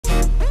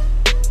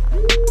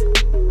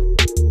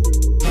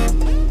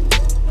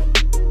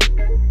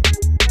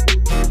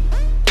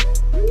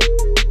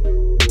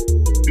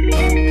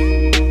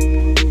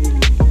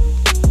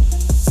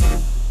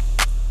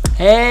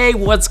Hey,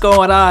 what's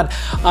going on?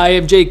 I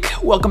am Jake.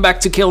 Welcome back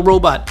to KALE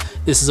Robot.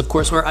 This is, of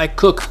course, where I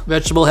cook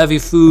vegetable-heavy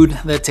food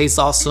that tastes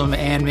awesome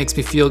and makes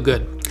me feel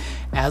good.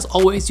 As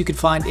always, you can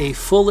find a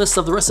full list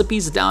of the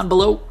recipes down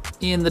below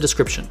in the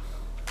description.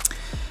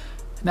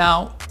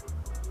 Now,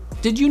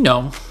 did you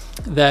know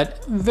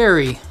that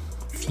very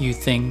few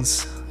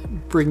things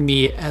bring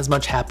me as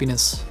much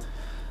happiness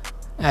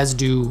as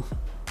do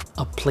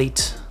a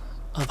plate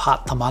of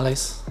hot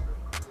tamales?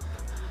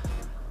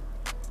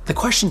 The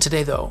question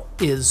today, though,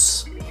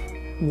 is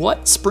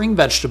what spring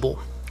vegetable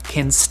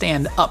can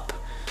stand up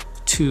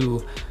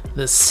to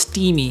the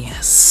steamy,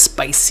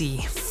 spicy,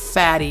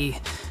 fatty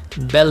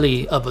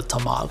belly of a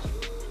tamal?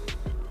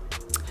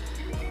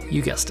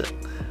 You guessed it.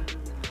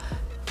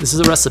 This is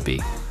a recipe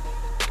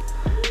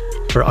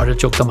for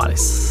artichoke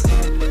tamales.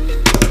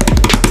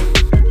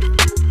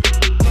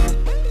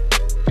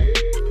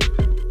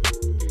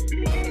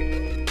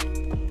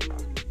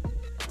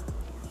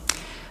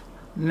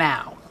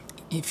 Now,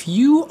 if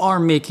you are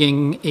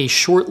making a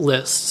short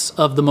list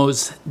of the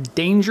most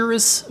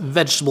dangerous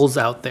vegetables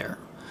out there,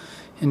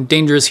 and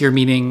dangerous here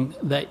meaning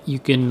that you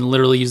can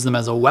literally use them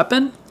as a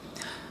weapon,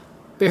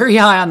 very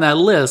high on that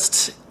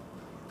list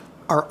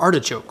are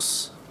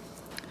artichokes.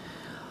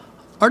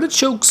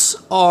 Artichokes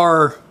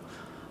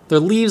their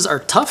leaves are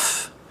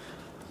tough,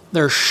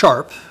 they're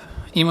sharp,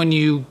 and when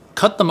you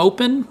cut them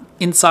open,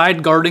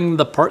 inside guarding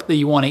the part that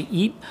you want to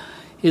eat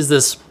is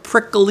this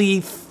prickly,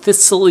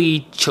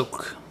 thistly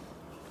choke.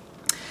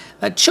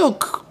 That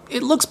choke,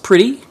 it looks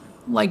pretty,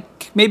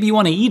 like maybe you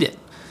want to eat it.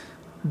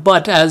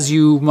 But as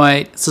you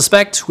might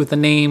suspect with a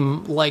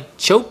name like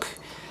choke,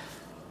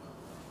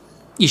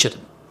 you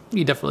shouldn't.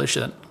 You definitely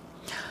shouldn't.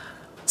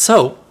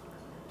 So,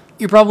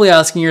 you're probably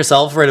asking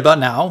yourself right about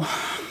now,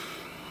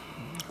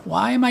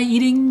 why am I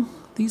eating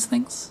these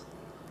things?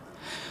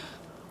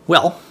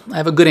 Well, I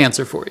have a good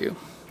answer for you.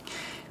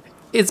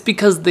 It's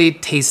because they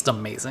taste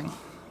amazing.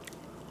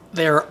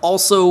 They're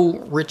also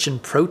rich in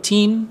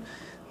protein.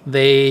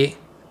 They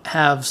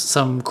have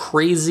some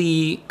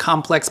crazy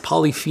complex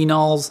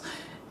polyphenols,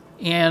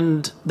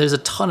 and there's a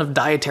ton of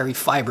dietary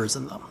fibers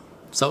in them.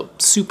 So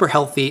super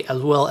healthy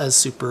as well as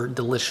super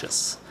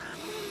delicious.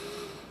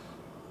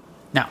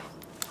 Now,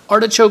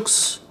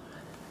 artichokes,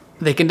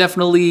 they can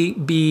definitely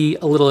be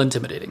a little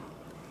intimidating.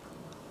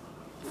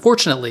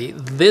 Fortunately,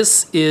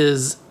 this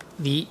is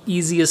the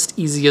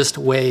easiest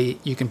way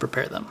you can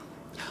prepare them.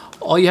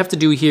 All you have to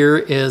do here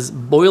is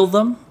boil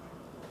them,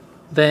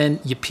 then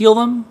you peel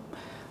them,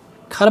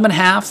 cut them in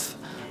half,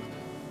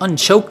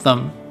 unchoke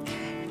them,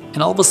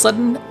 and all of a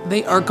sudden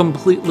they are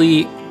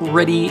completely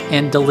ready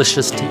and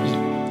delicious to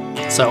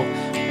eat. So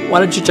why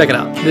don't you check it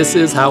out? This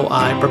is how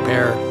I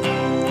prepare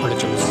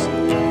artichokes.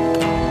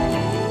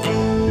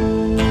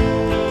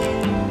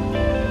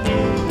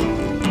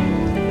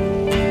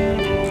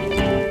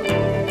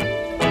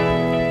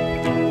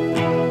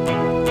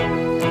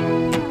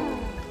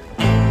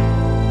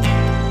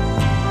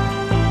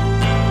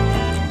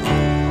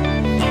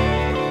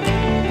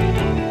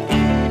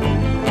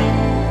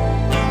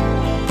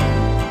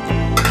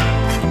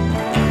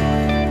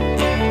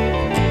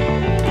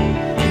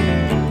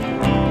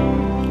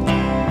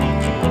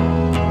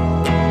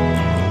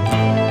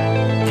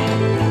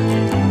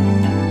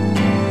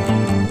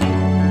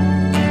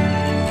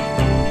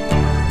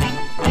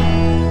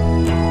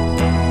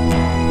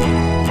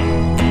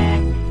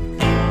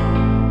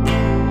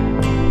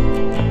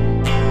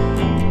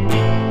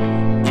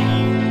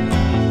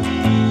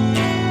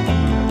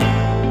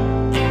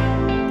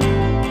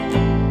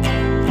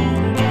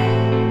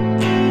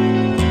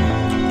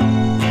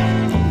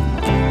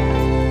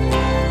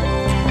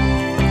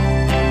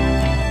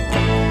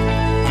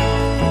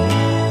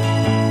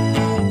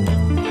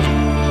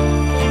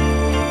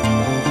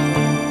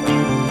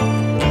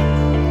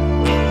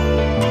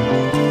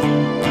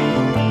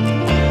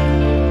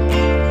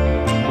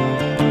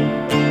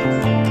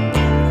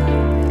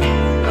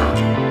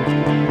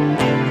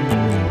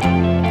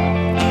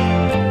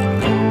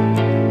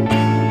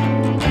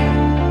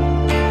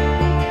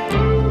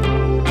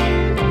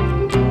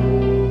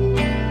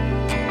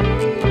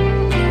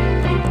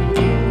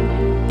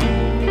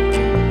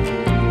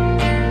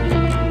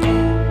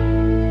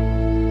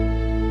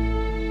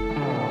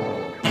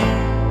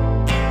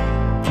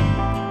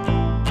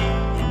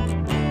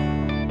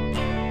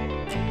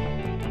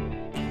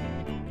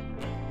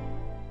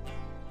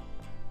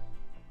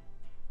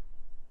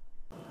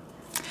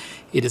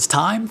 It is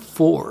time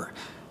for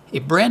a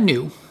brand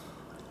new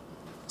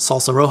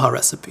salsa roja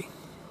recipe.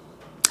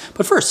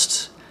 But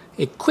first,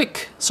 a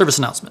quick service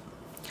announcement.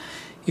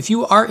 If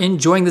you are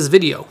enjoying this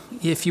video,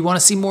 if you want to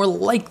see more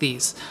like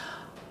these,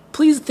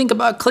 please think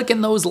about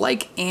clicking those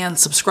like and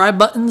subscribe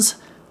buttons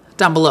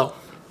down below.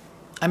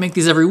 I make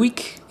these every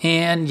week,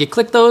 and you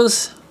click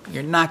those,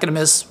 you're not going to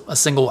miss a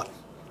single one.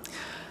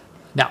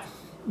 Now,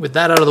 with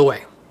that out of the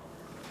way,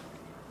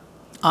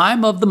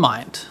 I'm of the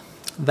mind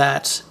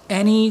that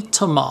any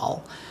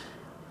tamal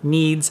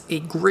needs a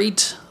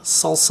great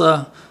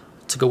salsa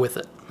to go with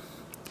it.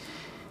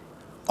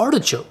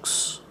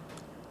 Artichokes,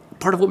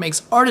 part of what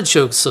makes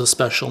artichokes so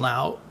special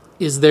now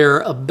is their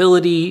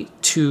ability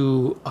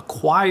to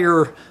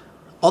acquire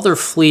other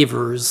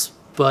flavors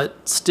but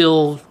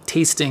still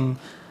tasting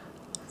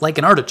like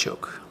an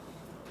artichoke.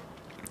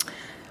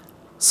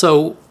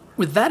 So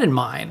with that in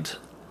mind,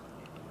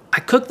 I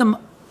cooked them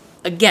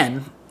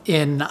again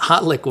in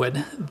hot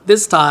liquid,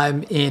 this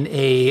time in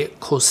a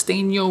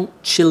Costeño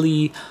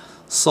chili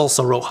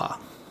salsa roja.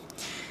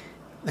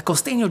 The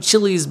Costeño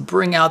chilies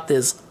bring out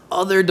this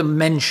other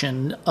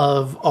dimension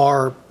of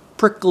our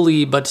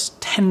prickly but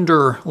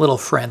tender little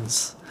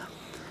friends.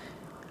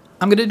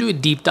 I'm going to do a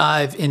deep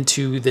dive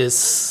into this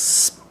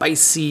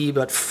spicy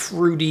but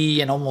fruity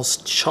and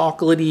almost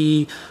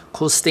chocolatey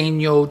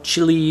Costeño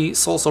chili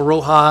salsa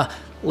roja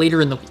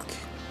later in the week.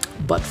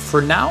 But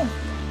for now,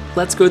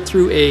 let's go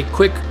through a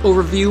quick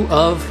overview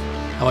of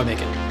how I make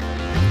it.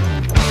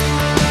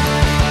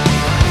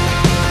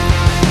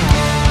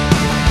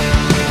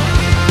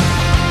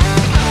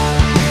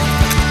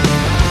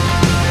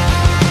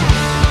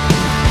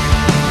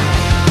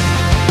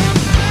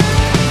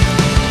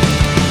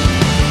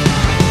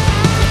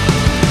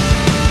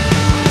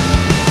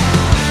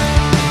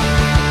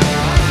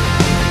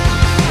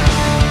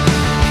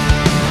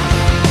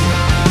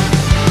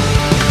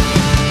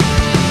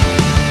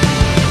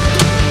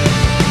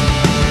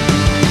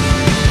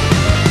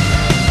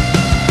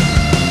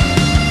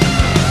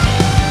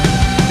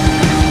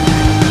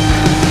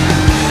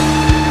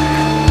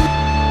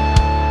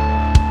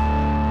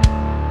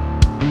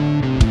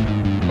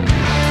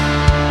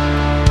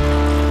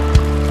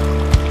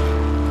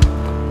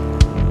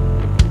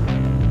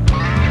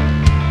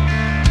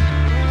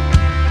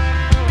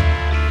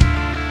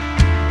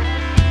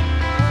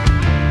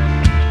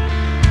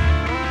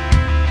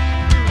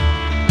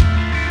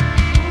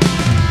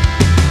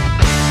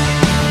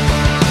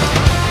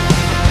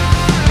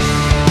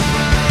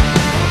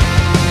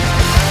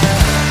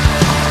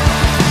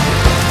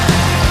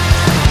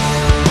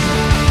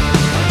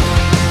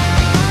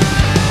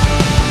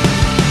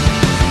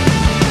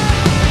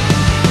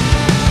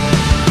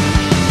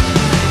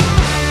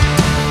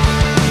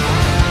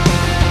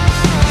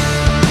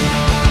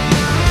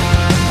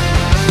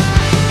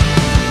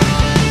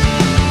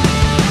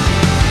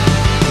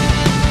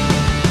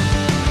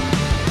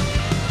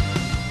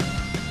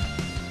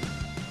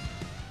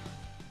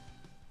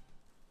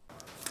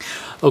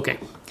 Okay,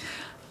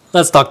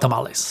 let's talk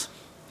tamales.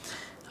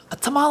 A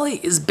tamale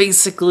is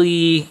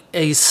basically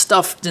a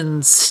stuffed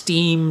and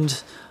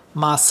steamed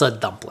masa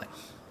dumpling,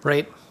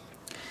 right?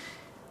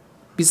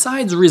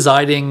 Besides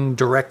residing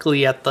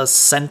directly at the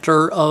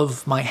center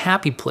of my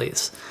happy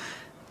place,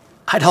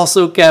 I'd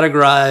also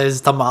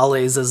categorize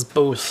tamales as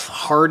both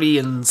hearty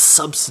and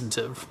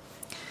substantive.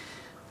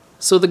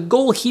 So the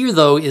goal here,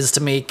 though, is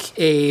to make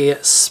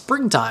a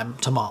springtime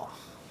tamal.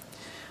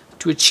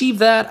 To achieve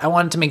that, I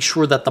wanted to make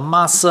sure that the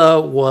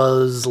masa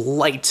was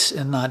light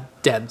and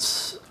not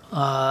dense,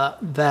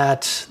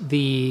 that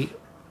the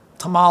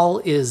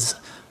tamal is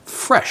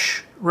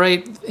fresh,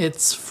 right?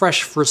 It's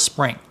fresh for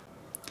spring.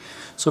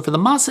 So for the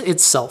masa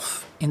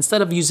itself,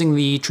 instead of using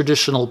the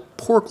traditional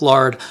pork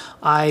lard,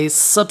 I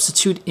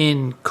substitute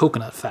in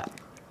coconut fat.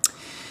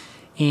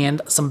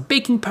 And some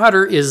baking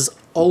powder is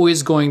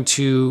always going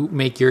to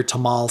make your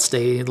tamal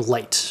stay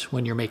light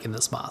when you're making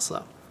this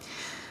masa.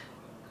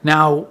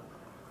 Now,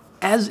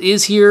 as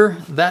is here,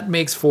 that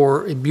makes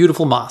for a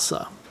beautiful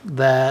masa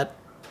that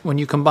when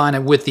you combine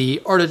it with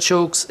the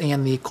artichokes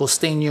and the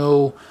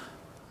Costeño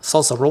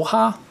salsa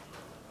roja,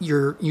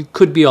 you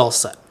could be all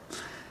set.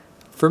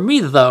 For me,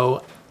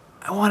 though,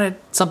 I wanted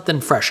something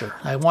fresher.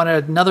 I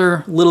wanted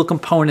another little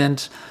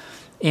component,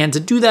 and to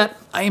do that,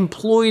 I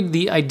employed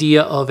the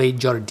idea of a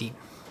jardín.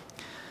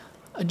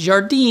 A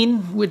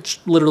jardín,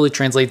 which literally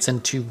translates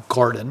into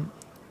garden.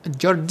 A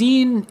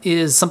jardín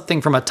is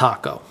something from a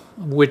taco,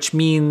 which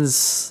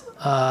means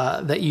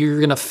that you're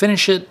going to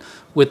finish it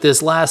with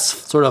this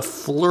last sort of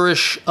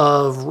flourish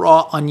of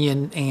raw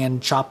onion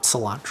and chopped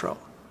cilantro.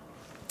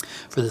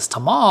 For this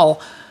tamal,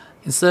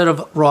 instead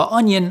of raw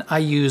onion, I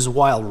use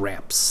wild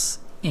ramps.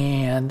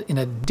 And in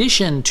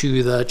addition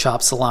to the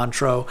chopped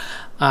cilantro,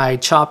 I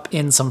chop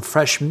in some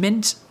fresh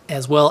mint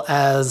as well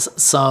as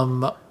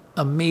some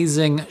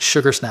amazing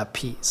sugar snap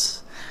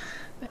peas.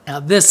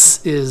 Now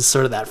this is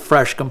sort of that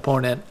fresh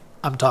component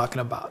I'm talking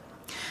about.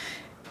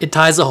 It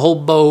ties a whole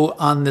bow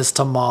on this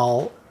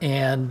tamal,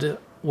 and,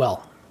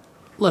 well,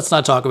 let's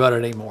not talk about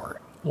it anymore.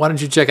 Why don't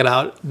you check it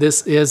out?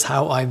 This is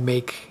how I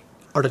make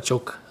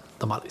artichoke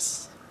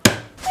tamales.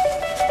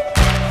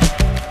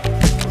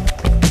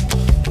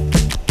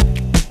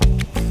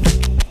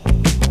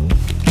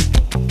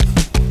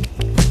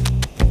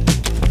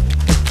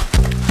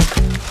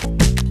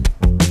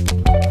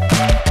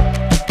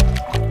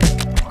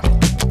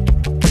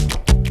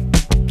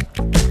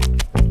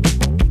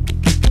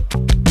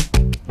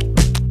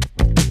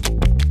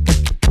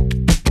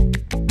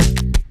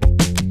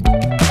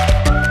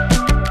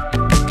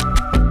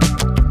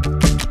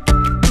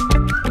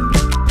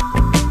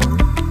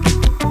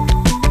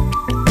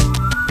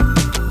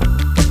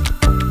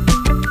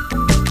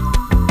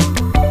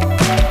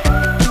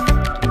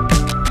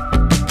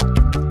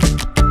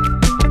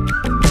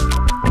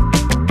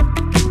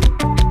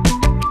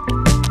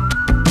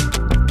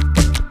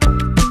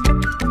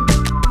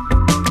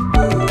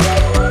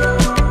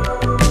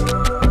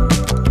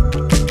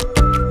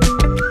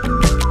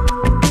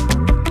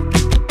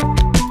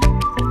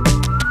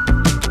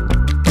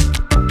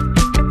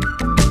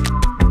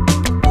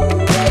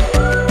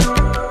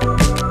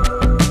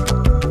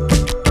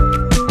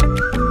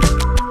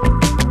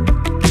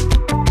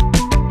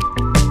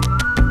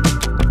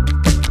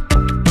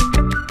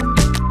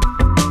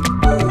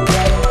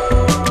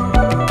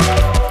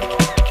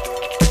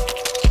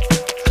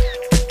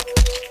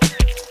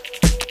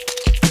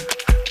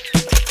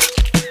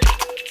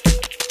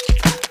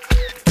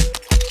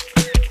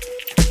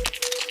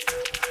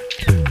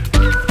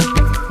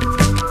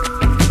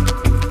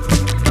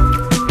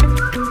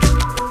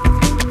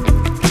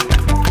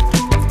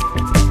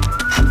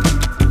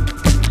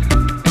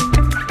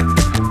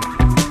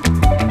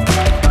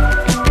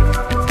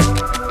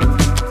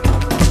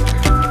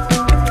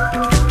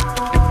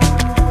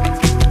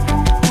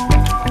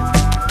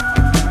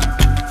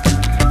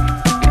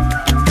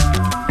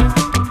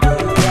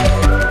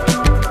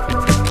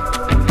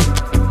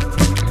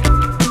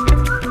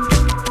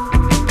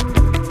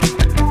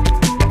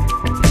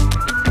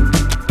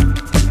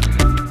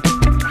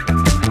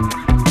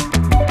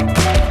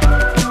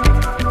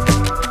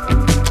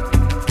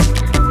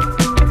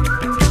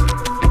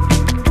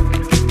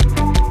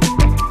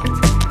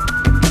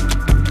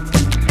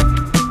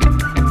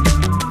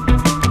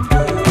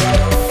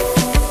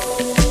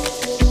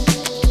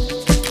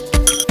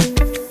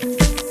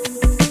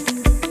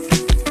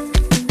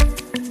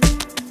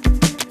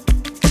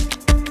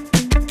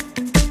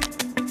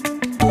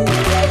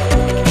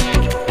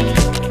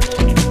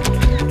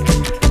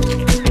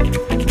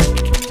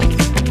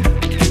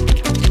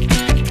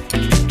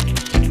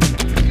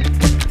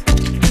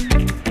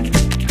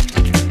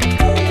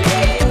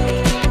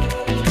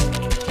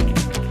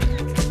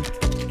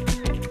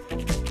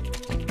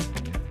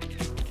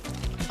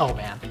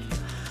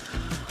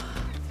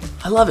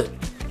 love it.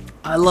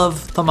 I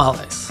love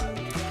tamales.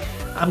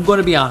 I'm going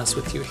to be honest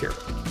with you here.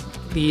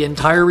 The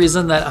entire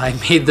reason that I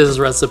made this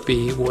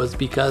recipe was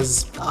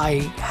because I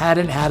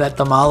hadn't had a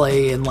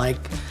tamale in like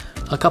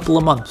a couple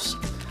of months.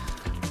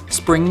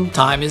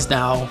 Springtime is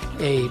now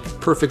a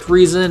perfect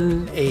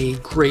reason, a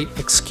great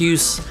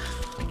excuse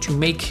to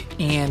make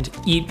and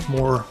eat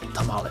more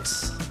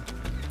tamales.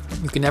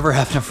 You can never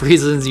have enough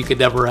reasons, you can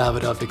never have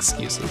enough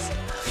excuses.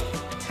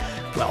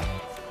 Well,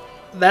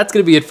 that's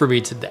going to be it for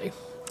me today.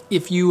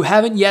 If you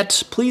haven't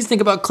yet, please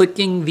think about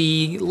clicking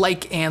the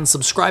like and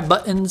subscribe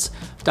buttons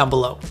down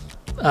below.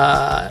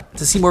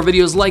 To see more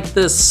videos like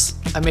this,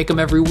 I make them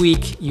every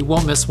week. You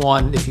won't miss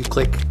one if you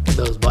click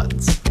those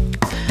buttons.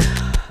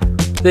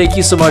 Thank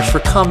you so much for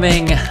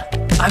coming.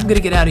 I'm gonna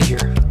get out of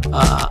here.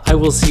 I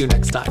will see you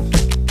next time.